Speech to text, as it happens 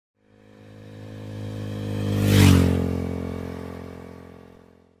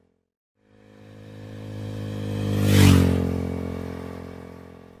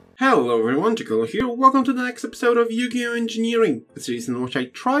Hello everyone, Jacollo here. Welcome to the next episode of YGO Engineering, a series in which I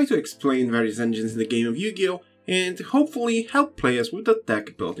try to explain various engines in the game of Yu-Gi-Oh! And hopefully help players with the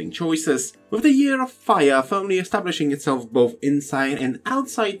deck building choices. With the Year of Fire firmly establishing itself both inside and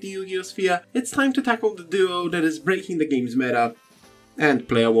outside the Yu-Gi-Oh! Sphere, it's time to tackle the duo that is breaking the game's meta and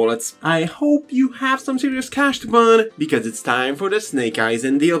player wallets. I hope you have some serious cash to burn, because it's time for the Snake-Eyes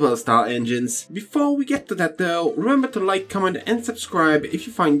and Diabellstar engines. Before we get to that though, remember to like, comment and subscribe if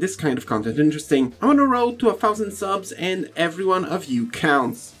you find this kind of content interesting. I'm on a road to 1,000 subs and every one of you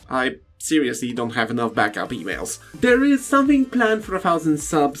counts. I seriously don't have enough backup emails. There is something planned for 1,000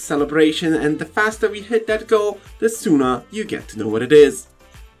 subs celebration, and the faster we hit that goal, the sooner you get to know what it is.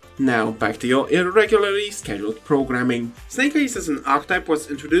 Now, back to your irregularly scheduled programming. Snake-Eyes as an archetype was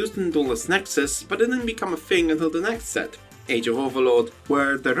introduced in Duelist Nexus, but didn't become a thing until the next set, Age of Overlord,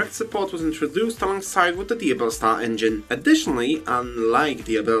 where direct support was introduced alongside with the Diabellstar engine. Additionally, unlike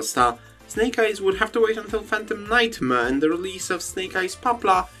Diabellstar, Snake-Eyes would have to wait until Phantom Nightmare and the release of Snake-Eyes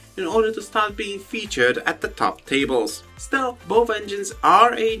Poplar in order to start being featured at the top tables. Still, both engines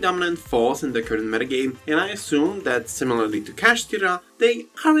are a dominant force in the current metagame, and I assume that similarly to Kashtira, they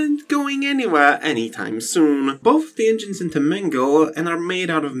aren't going anywhere anytime soon. Both of the engines intermingle and are made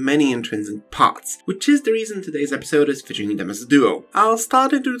out of many intrinsic parts, which is the reason today's episode is featuring them as a duo. I'll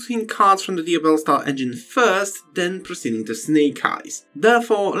start introducing cards from the Diabellstar engine first, then proceeding to Snake-Eyes.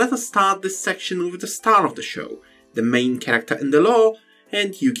 Therefore, let us start this section with the star of the show, the main character in the lore,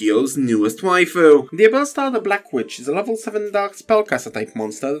 and Yu-Gi-Oh's newest waifu. Diabellstar the Black Witch is a level 7 Dark Spellcaster type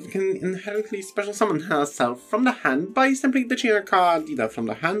monster that can inherently special summon herself from the hand by simply ditching a card either from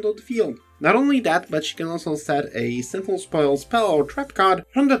the hand or the field. Not only that, but she can also set a Sinful Spoil spell or trap card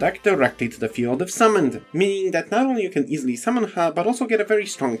from the deck directly to the field if summoned, meaning that not only you can easily summon her, but also get a very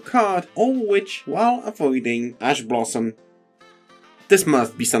strong card, all which while avoiding Ash Blossom. This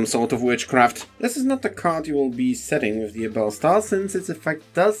must be some sort of witchcraft. This is not the card you will be setting with Diabellstar, since its effect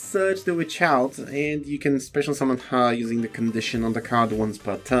does search the witch out, and you can special summon her using the condition on the card once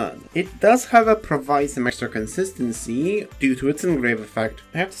per turn. It does, however, provide some extra consistency due to its engrave effect.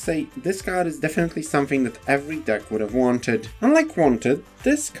 I have to say, this card is definitely something that every deck would have wanted. Unlike Wanted,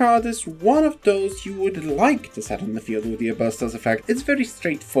 this card is one of those you would like to set on the field with Diabellstar's effect. It's very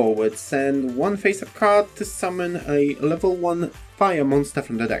straightforward. Send one face-up card to summon a level 1 fire monster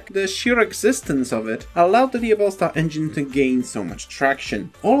from the deck. The sheer existence of it allowed the Diabellstar engine to gain so much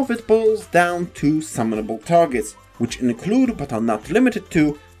traction. All of it boils down to summonable targets, which include but are not limited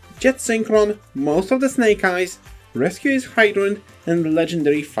to Jet Synchron, most of the Snake-Eyes, Rescue Ace Hydrant, and the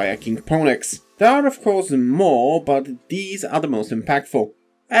legendary Fire King Ponex. There are of course more, but these are the most impactful,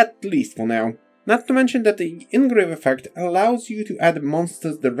 at least for now. Not to mention that the engrave effect allows you to add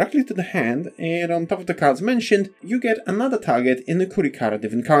monsters directly to the hand, and on top of the cards mentioned, you get another target in the Kurikara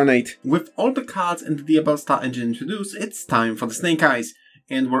Div Incarnate. With all the cards in the Diabellstar engine introduced, it's time for the Snake-Eyes.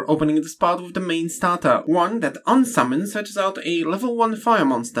 And we're opening this part with the main starter, one that on summon searches out a level 1 fire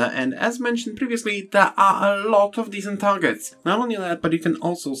monster, and as mentioned previously, there are a lot of decent targets. Not only that, but you can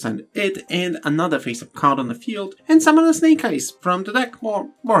also send it and another face-up card on the field and summon a Snake-Eyes from the deck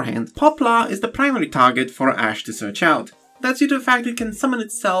or hand. Poplar is the primary target for Ash to search out. That's due to the fact it can summon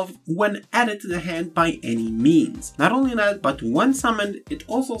itself when added to the hand by any means. Not only that, but when summoned, it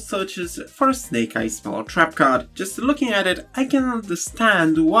also searches for a Snake-Eyes spell or trap card. Just looking at it, I can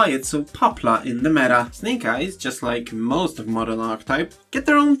understand why it's so popular in the meta. Snake-Eyes, just like most of modern archetype, get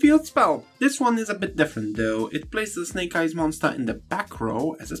their own field spell. This one is a bit different though. It places the Snake-Eyes monster in the back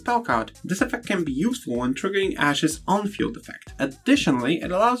row as a spell card. This effect can be useful when triggering Ash's on-field effect. Additionally,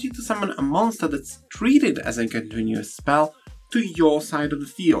 it allows you to summon a monster that's treated as a continuous spell to your side of the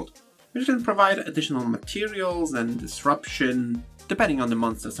field, which can provide additional materials and disruption depending on the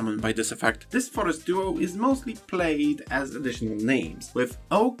monster summoned by this effect. This forest duo is mostly played as additional names, with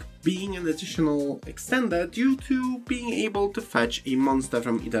Oak being an additional extender due to being able to fetch a monster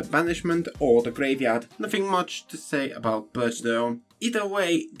from either banishment or the graveyard. Nothing much to say about Birch though. Either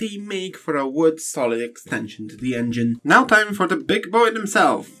way, they make for a wood solid extension to the engine. Now time for the big boy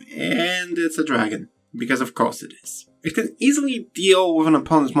himself, and it's a dragon, because of course it is. It can easily deal with an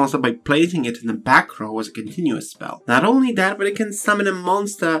opponent's monster by placing it in the back row as a continuous spell. Not only that, but it can summon a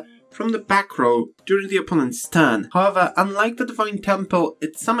monster from the back row during the opponent's turn. However, unlike the Divine Temple,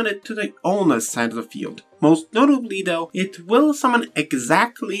 it summoned it to the owner's side of the field. Most notably though, it will summon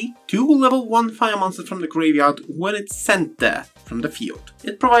exactly 2 level 1 fire monsters from the graveyard when it's sent there from the field.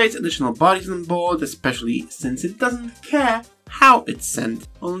 It provides additional bodies on board, especially since it doesn't care how it's sent,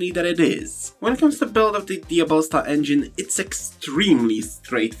 only that it is. When it comes to the build of the Diabellstar engine, it's extremely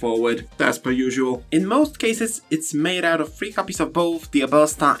straightforward, as per usual. In most cases, it's made out of 3 copies of both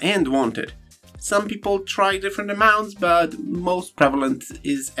Diabellstar and Wanted. Some people try different amounts, but most prevalent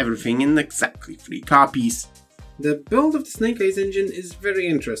is everything in exactly 3 copies. The build of the Snake-Eye's engine is very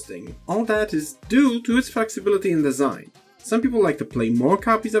interesting. All that is due to its flexibility in design. Some people like to play more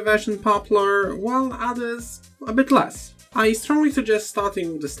copies of Ash and Poplar, while others a bit less. I strongly suggest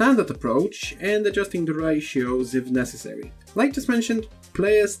starting with the standard approach and adjusting the ratios if necessary. Like just mentioned,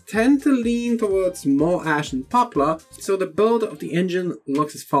 players tend to lean towards more Ash and Poplar, so the build of the engine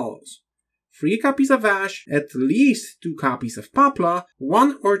looks as follows. 3 copies of Ash, at least 2 copies of Poplar,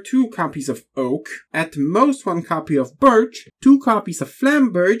 1 or 2 copies of Oak, at most 1 copy of Birch, 2 copies of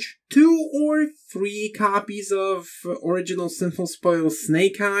Flambirch, 2 or 3 copies of original Sinful Spoil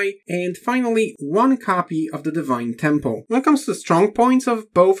Snake-Eye, and finally 1 copy of the Divine Temple. When it comes to the strong points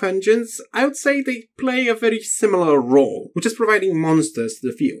of both engines, I would say they play a very similar role, which is providing monsters to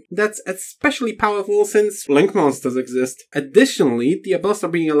the field. That's especially powerful since Link monsters exist. Additionally,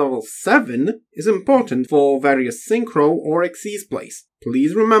 Diabellstar being a level 7 is important for various Synchro or Xyz plays.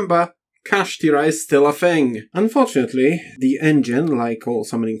 Please remember, Kashtira is still a thing. Unfortunately, the engine, like all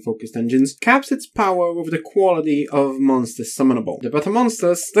summoning focused engines, caps its power with the quality of monsters summonable. The better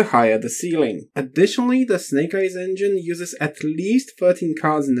monsters, the higher the ceiling. Additionally, the Snake-Eye's engine uses at least 13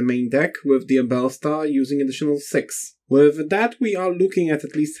 cards in the main deck, with Diabellstar using additional 6. With that, we are looking at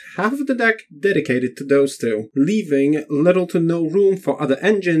least half of the deck dedicated to those 2, leaving little to no room for other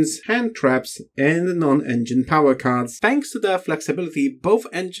engines, hand traps, and non-engine power cards. Thanks to their flexibility, both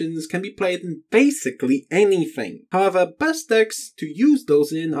engines can be played in basically anything. However, best decks to use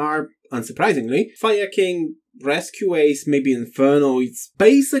those in are, unsurprisingly, Fire King, Rescue Ace, maybe Inferno. It's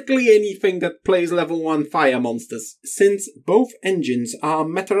basically anything that plays level 1 fire monsters. Since both engines are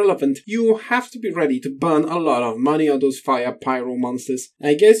meta relevant, you have to be ready to burn a lot of money on those fire pyro monsters.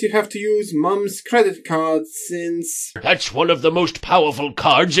 I guess you have to use Mum's credit card since that's one of the most powerful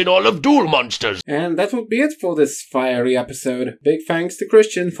cards in all of Duel Monsters. And that would be it for this fiery episode. Big thanks to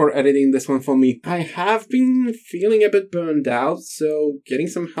Christian for editing this one for me. I have been feeling a bit burned out, so getting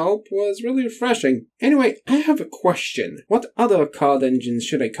some help was really refreshing. Anyway, I have a question. What other card engines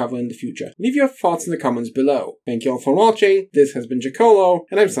should I cover in the future? Leave your thoughts in the comments below. Thank you all for watching. This has been Jacollo,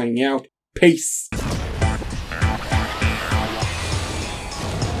 and I'm signing out. Peace!